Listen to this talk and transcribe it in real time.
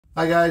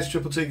Hi guys,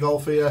 Triple T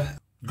Golf here.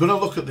 Gonna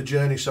look at the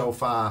journey so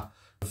far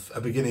of a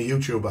beginner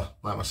YouTuber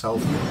like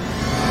myself.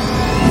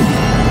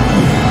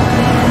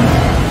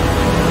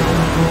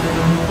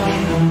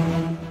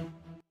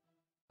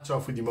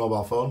 Start off with your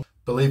mobile phone.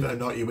 Believe it or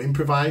not, you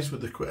improvise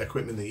with the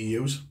equipment that you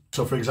use.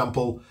 So for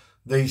example,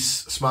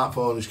 this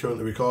smartphone is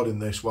currently recording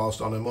this whilst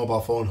on a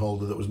mobile phone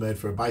holder that was made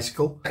for a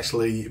bicycle.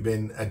 Actually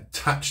been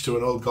attached to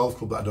an old golf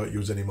club that I don't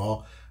use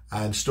anymore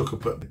and stuck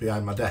up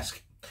behind my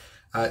desk.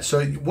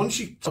 So once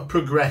you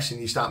progress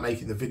and you start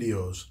making the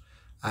videos,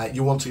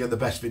 you want to get the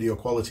best video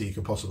quality you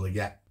can possibly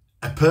get.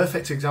 A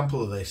perfect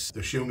example of this,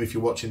 assume if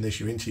you're watching this,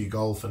 you're into your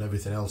golf and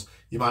everything else,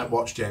 you might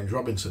watch James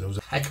Robinson, who's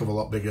a heck of a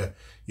lot bigger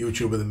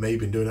YouTuber than me,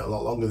 been doing it a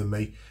lot longer than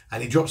me,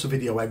 and he drops a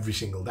video every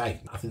single day.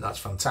 I think that's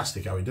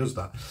fantastic how he does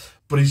that.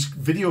 But his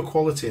video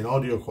quality and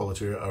audio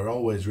quality are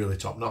always really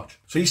top notch.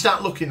 So you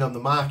start looking on the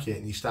market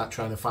and you start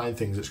trying to find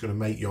things that's going to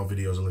make your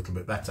videos a little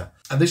bit better.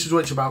 And this is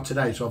what it's about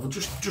today. So I've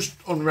just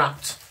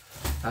unwrapped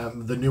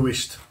the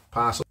newest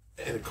parcel.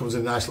 And it comes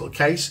in a nice little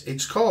case.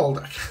 It's called,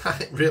 I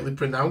can't really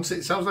pronounce it.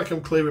 It sounds like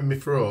I'm clearing my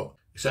throat.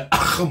 It's a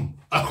Hehom.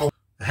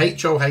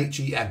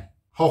 H-O-H-E-M.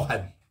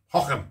 Hohem.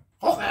 Hohem.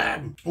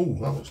 Hohem. Oh,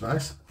 that looks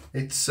nice.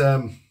 It's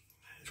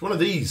one of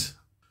these.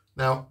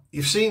 Now,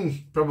 you've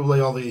seen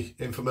probably all the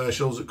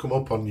infomercials that come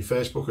up on your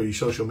Facebook or your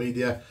social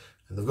media,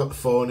 and they've got the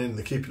phone in,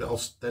 they're keeping it all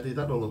steady.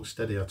 That don't look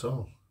steady at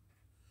all.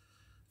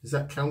 Is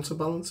that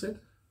counterbalancing?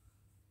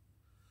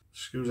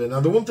 Screws in. Now,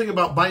 the one thing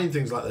about buying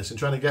things like this and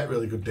trying to get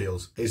really good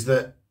deals is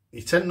that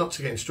you tend not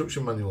to get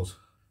instruction manuals.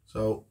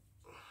 So,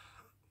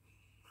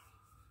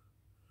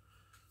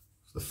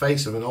 it's the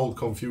face of an old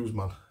confused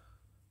man.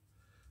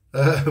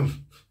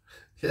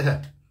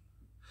 Yeah.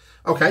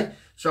 Okay,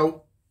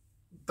 so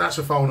that's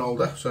a phone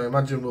holder. So I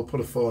imagine we'll put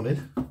a phone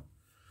in.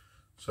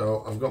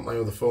 So I've got my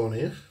other phone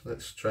here.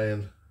 Let's try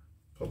and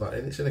put that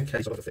in. It's in a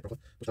case.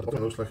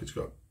 It looks like it's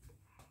got...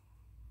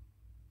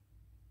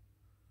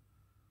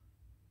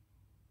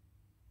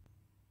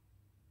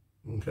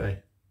 Okay.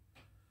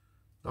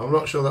 I'm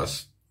not sure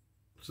that's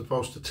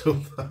supposed to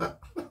do that.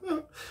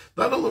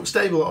 That don't look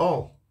stable at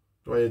all.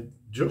 Do I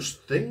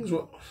adjust things?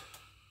 What?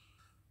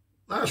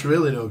 That's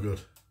really no good.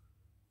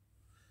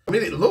 I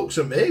mean, it looks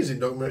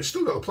amazing, don't it? It's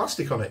still got the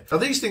plastic on it. Now,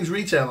 these things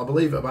retail, I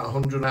believe, at about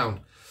 £100.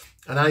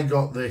 And I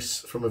got this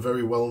from a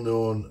very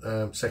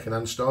well-known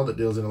second-hand store that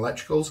deals in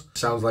electricals.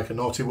 Sounds like a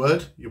naughty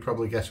word. You'll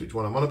probably guess which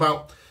one I'm on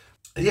about.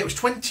 And yeah, it was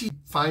 £25,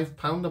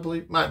 I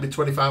believe. Might be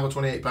 £25 or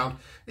 £28.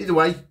 Either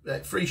way,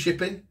 free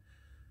shipping.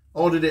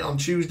 Ordered it on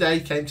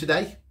Tuesday, came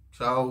today.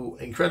 So,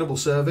 incredible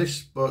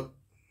service, but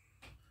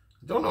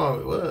I don't know how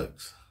it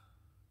works.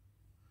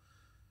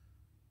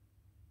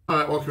 I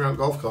like walking around a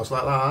golf course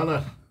like that, aren't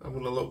I? I'm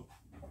going to look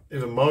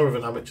even more of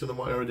an amateur than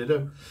what I already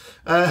do.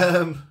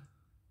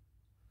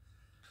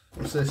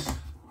 What's this?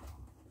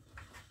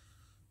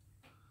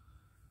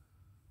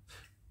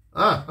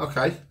 Ah,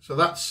 okay. So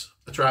that's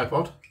a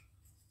tripod,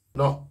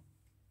 not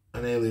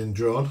an alien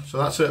drone. So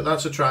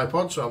that's a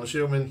tripod. So I'm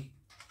assuming...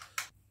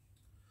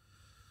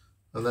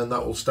 And then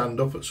that will stand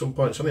up at some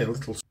point. It's only a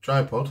little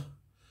tripod.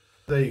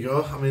 There you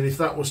go. I mean, if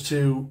that was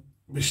to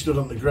be stood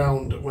on the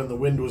ground when the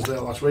wind was there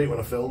last week when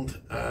I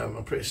filmed,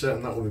 I'm pretty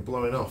certain that will be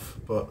blowing off.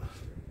 But,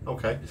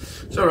 okay.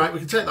 It's all right. We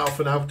can take that off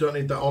for now. Don't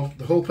need that on.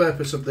 The whole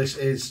purpose of this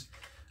is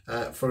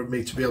for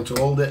me to be able to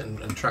hold it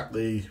and track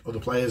the other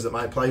players that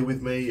might play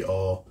with me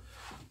or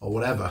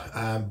whatever.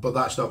 But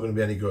that's not going to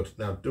be any good.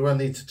 Now, do I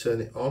need to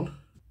turn it on?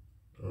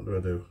 What do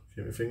I do?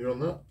 Keep my finger on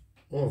that.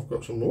 Oh, I've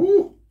got some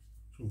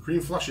green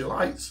flashy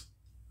lights.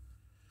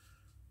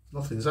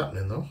 Nothing's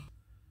happening though.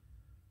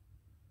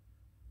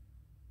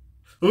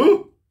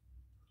 Oh!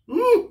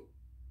 Oh!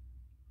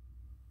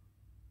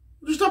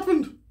 What just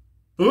happened?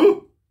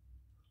 Oh!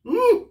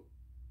 Oh!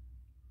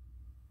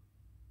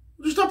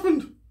 What just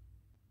happened?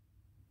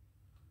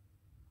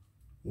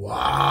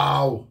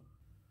 Wow!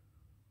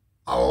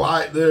 I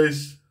like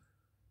this.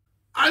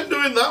 I'm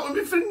doing that with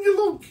my finger,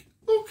 look!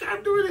 Look,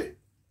 I'm doing it!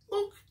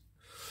 Look!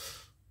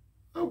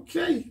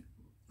 Okay.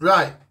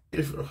 Right.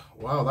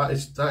 Wow, that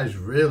is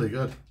really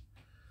good.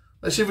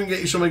 Let's see if we can get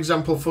you some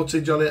example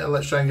footage on it, and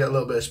let's try and get a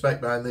little bit of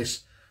spec behind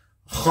this.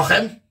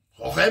 Hohem,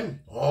 hohem,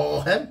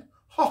 hohem,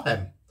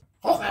 hohem,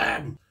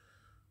 hohem.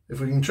 If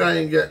we can try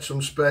and get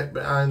some spec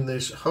behind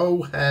this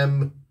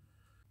hohem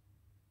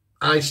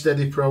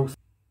isteady Pro.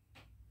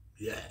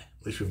 Yeah,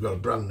 at least we've got a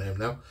brand name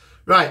now.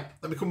 Right,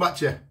 let me come back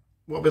to you.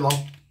 Won't be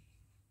long.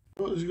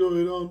 What is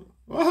going on?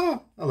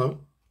 Ah, hello.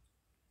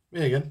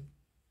 Me again.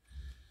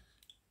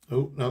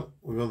 Oh, no,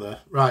 we've gone there.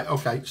 Right,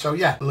 okay, so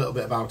yeah, a little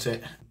bit about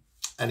it.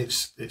 And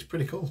it's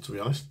pretty cool, to be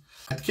honest.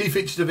 The key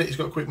features of it, it's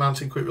got a quick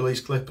mounting, quick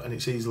release clip, and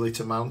it's easily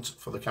to mount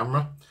for the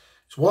camera.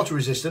 It's water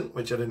resistant,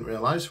 which I didn't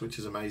realise, which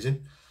is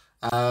amazing.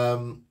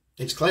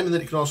 It's claiming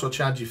that it can also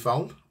charge your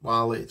phone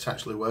while it's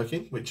actually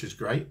working, which is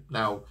great.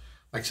 Now,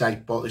 like I say, I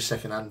bought this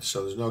second hand,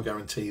 so there's no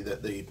guarantee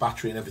that the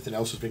battery and everything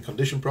else has been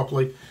conditioned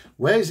properly.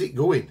 Where's it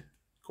going?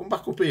 Come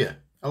back up here.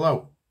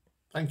 Hello.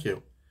 Thank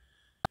you.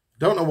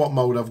 Don't know what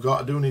mode I've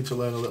got. I do need to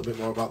learn a little bit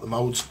more about the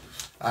modes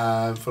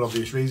for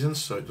obvious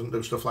reasons, so it doesn't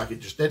do stuff like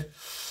it just did.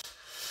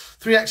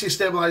 3-axis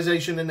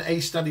stabilization and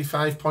isteady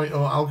 5.0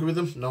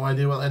 algorithm. No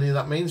idea what any of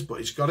that means, but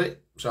it's got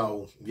it.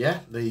 So yeah,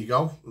 there you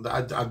go.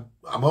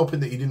 I'm hoping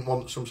that you didn't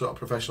want some sort of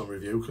professional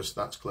review, because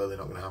that's clearly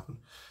not going to happen.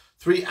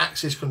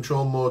 3-axis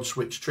control mode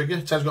switch trigger.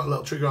 It has got a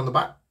little trigger on the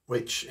back,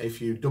 which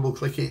if you double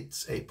click it,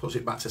 it puts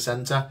it back to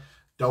center.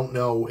 Don't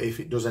know if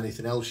it does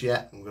anything else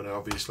yet. I'm going to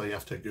obviously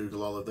have to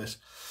Google all of this.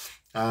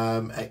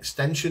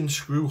 Extension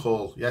screw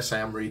hole. Yes, I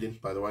am reading,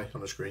 by the way,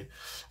 on the screen.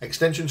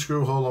 Extension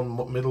screw hole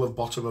on middle of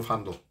bottom of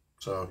handle.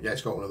 So yeah,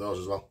 it's got one of those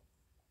as well.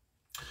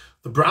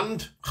 The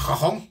brand,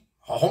 Hehom.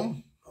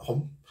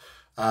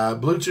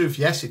 Bluetooth,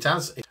 yes, it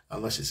has.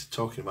 Unless it's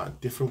talking about a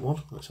different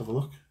one. Let's have a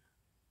look.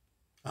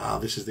 Ah,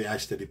 this is the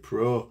isteady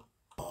Pro.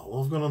 Oh,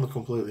 well, I've gone on the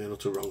completely and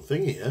utter wrong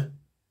thing here.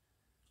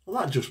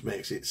 Well, that just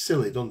makes it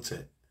silly, doesn't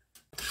it?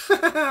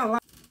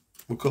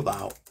 We'll cut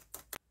that out.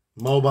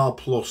 Mobile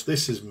Plus,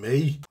 this is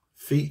me.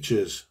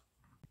 Features.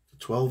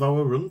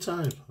 12-hour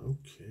runtime.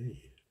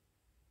 Okay.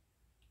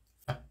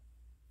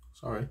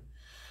 Sorry.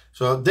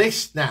 So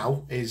this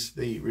now is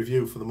the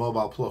review for the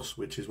Mobile Plus,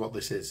 which is what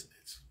this is.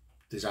 It's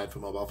designed for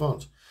mobile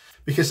phones.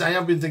 Because I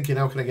have been thinking,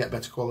 how can I get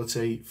better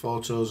quality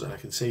photos? And I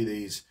can see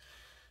these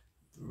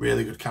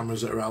really good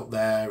cameras that are out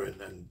there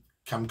and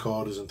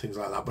camcorders and things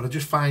like that. But I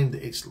just find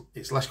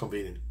it's less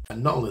convenient.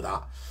 And not only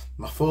that,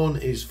 my phone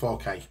is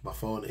 4K. My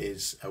phone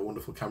is a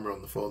wonderful camera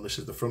on the phone. This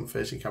is the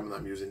front-facing camera that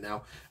I'm using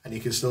now. And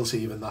you can still see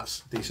even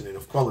that's decent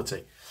enough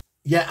quality.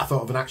 Yeah, I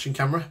thought of an action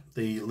camera.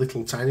 The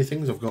little tiny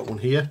things. I've got one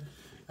here.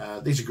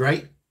 These are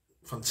great,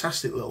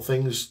 fantastic little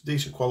things,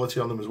 decent quality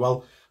on them as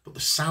well, but the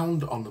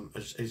sound on them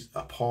is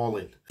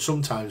appalling.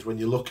 Sometimes when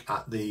you look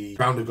at the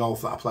round of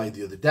golf that I played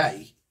the other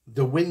day,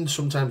 the wind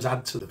sometimes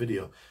adds to the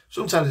video.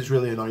 Sometimes it's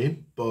really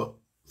annoying, but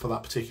for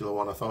that particular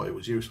one I thought it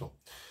was useful.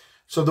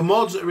 So the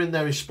modes that are in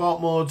there is sport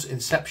modes,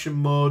 inception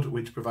mode,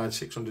 which provides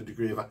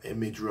 600-degree of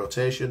image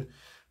rotation,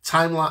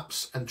 time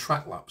lapse and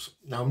track lapse.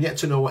 Now I'm yet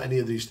to know what any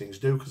of these things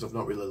do, because I've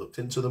not really looked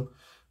into them,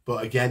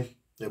 but again,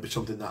 it'll be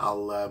something that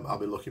I'll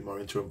be looking more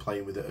into and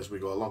playing with it as we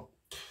go along.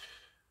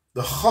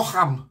 The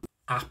Heham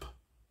app.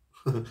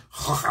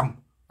 Heham.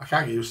 I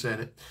can't get used to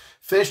saying it.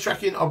 Face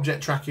tracking,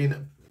 object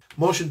tracking,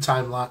 motion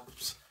time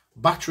lapse,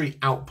 battery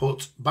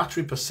output,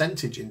 battery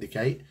percentage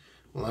indicate.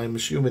 Well, I'm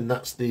assuming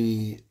that's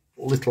the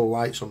little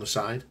lights on the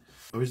side.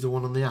 Or is there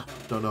one on the app?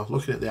 Don't know.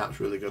 Looking at the app's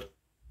really good.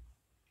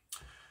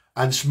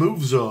 And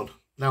smooth zone.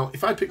 Now,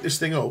 if I pick this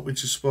thing up,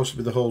 which is supposed to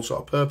be the whole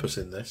sort of purpose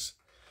in this,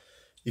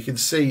 you can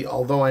see,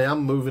 although I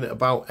am moving it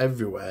about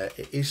everywhere,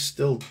 it is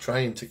still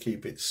trying to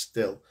keep it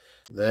still.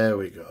 There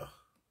we go.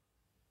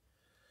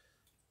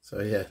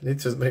 So yeah, need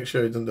to make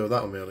sure it doesn't do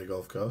that on me on a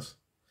golf course.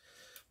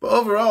 But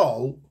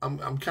overall,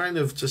 I'm kind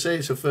of, to say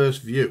it's a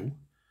first view,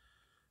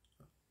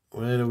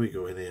 where do we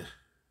go in here?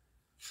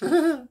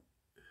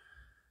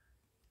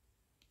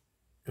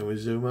 Can we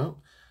zoom out?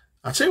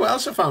 I'll tell you what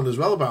else I found as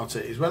well about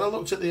it, is when I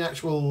looked at the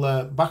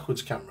actual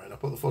backwards camera and I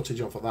put the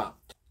footage on for that,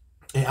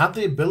 it had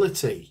the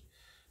ability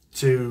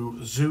to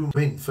zoom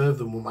in further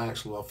than what my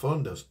actual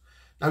phone does.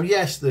 Now,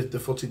 yes, the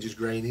footage is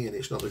grainy and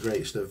it's not the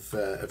greatest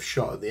of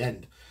shot at the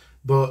end,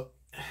 but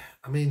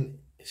I mean,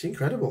 it's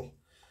incredible.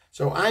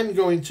 So I'm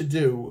going to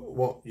do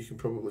what you can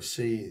probably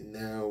see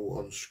now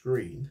on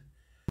screen.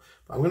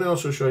 But I'm going to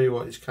also show you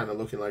what it's kind of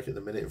looking like at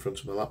the minute in front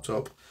of my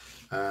laptop.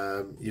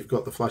 You've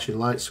got the flashing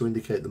lights to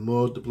indicate the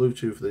mode, the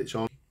Bluetooth that it's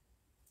on.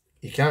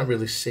 You can't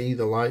really see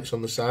the lights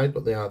on the side,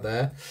 but they are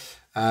there.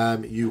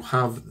 You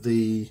have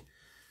the...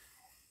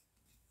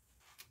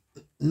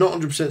 Not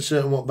 100%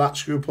 certain what that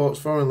screw port's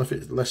for,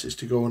 unless it's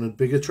to go on a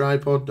bigger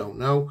tripod, don't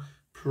know.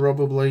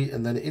 Probably.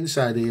 And then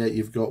inside here,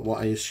 you've got what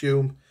I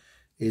assume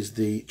is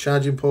the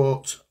charging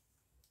port.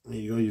 There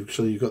you go.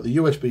 So you've got the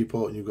USB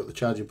port and you've got the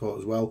charging port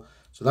as well.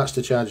 So that's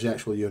to charge the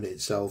actual unit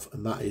itself,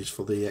 and that is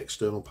for the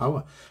external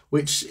power,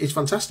 which is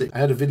fantastic. I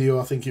had a video,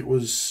 I think it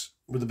was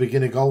with a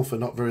beginner golfer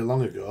not very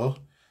long ago,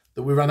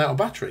 that we ran out of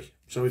battery.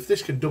 So if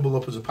this can double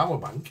up as a power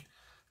bank,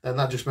 then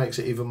that just makes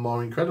it even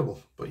more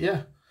incredible. But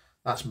yeah,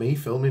 that's me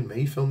filming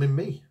me filming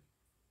me.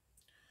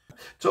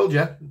 Told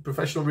you,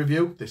 professional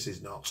review, this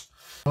is not.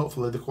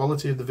 Hopefully the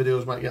quality of the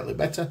videos might get a little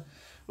better.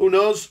 Who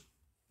knows?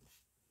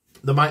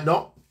 They might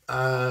not.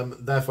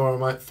 Therefore I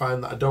might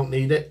find that I don't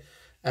need it,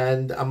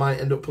 and I might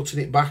end up putting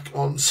it back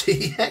on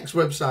CEX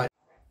website.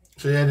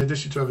 So yeah, in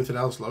addition to everything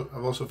else, look,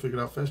 I've also figured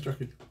out face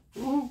tracking.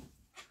 Woo!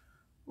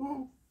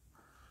 Woo!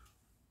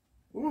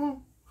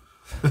 Woo!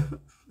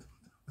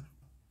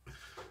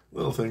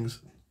 Little things.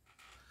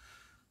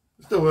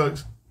 Still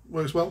works.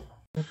 Works well.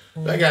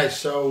 Right guys,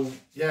 so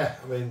yeah,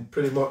 I mean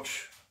pretty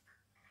much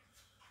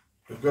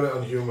we've got it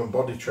on human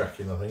body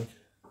tracking, I think.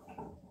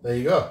 There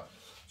you go.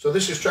 So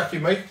this is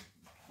tracking me.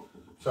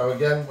 So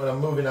again, when I'm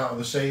moving out of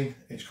the scene,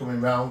 it's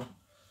coming round.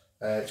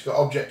 It's got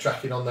object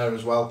tracking on there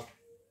as well.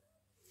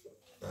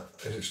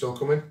 Is it still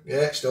coming?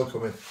 Yeah, it's still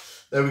coming.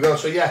 There we go.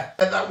 So yeah,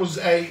 that was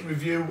a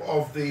review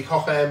of the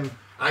Hehom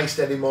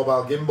isteady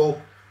mobile gimbal.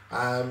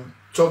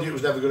 Told you it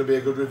was never going to be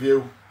a good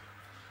review.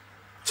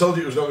 Told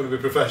you it was not going to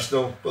be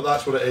professional, but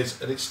that's what it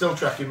is. And it's still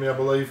tracking me, I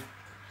believe.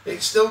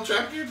 It's still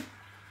tracking.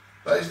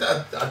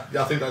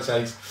 I think that's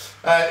ace.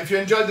 If you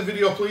enjoyed the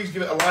video, please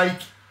give it a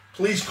like.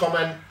 Please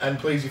comment, and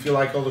please, if you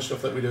like all the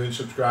stuff that we're doing,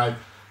 subscribe.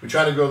 We're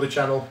trying to grow the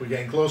channel. We're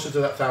getting closer to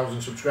that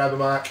 1,000 subscriber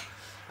mark,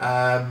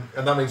 and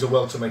that means the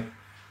world to me.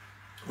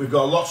 We've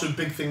got lots of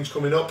big things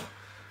coming up,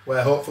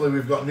 where hopefully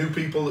we've got new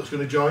people that's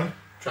going to join.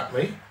 Track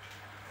me,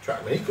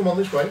 come on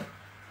this way.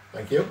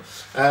 Thank you.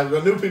 We've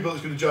got new people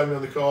that's going to join me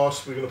on the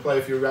course. We're going to play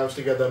a few rounds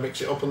together,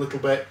 mix it up a little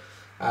bit.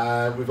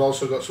 We've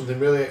also got something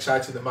really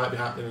exciting that might be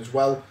happening as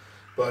well.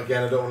 But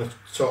again, I don't want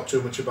to talk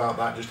too much about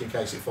that just in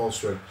case it falls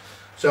through.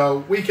 So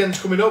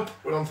weekend's coming up.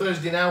 We're on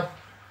Thursday now,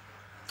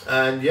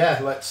 and yeah,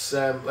 let's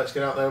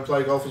get out there and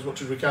play golf as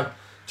much as we can.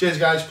 Cheers,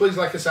 guys. Please,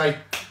 like I say,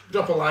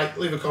 drop a like,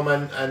 leave a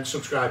comment, and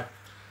subscribe.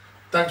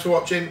 Thanks for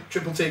watching.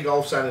 Triple T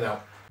Golf signing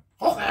out.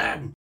 Hohem.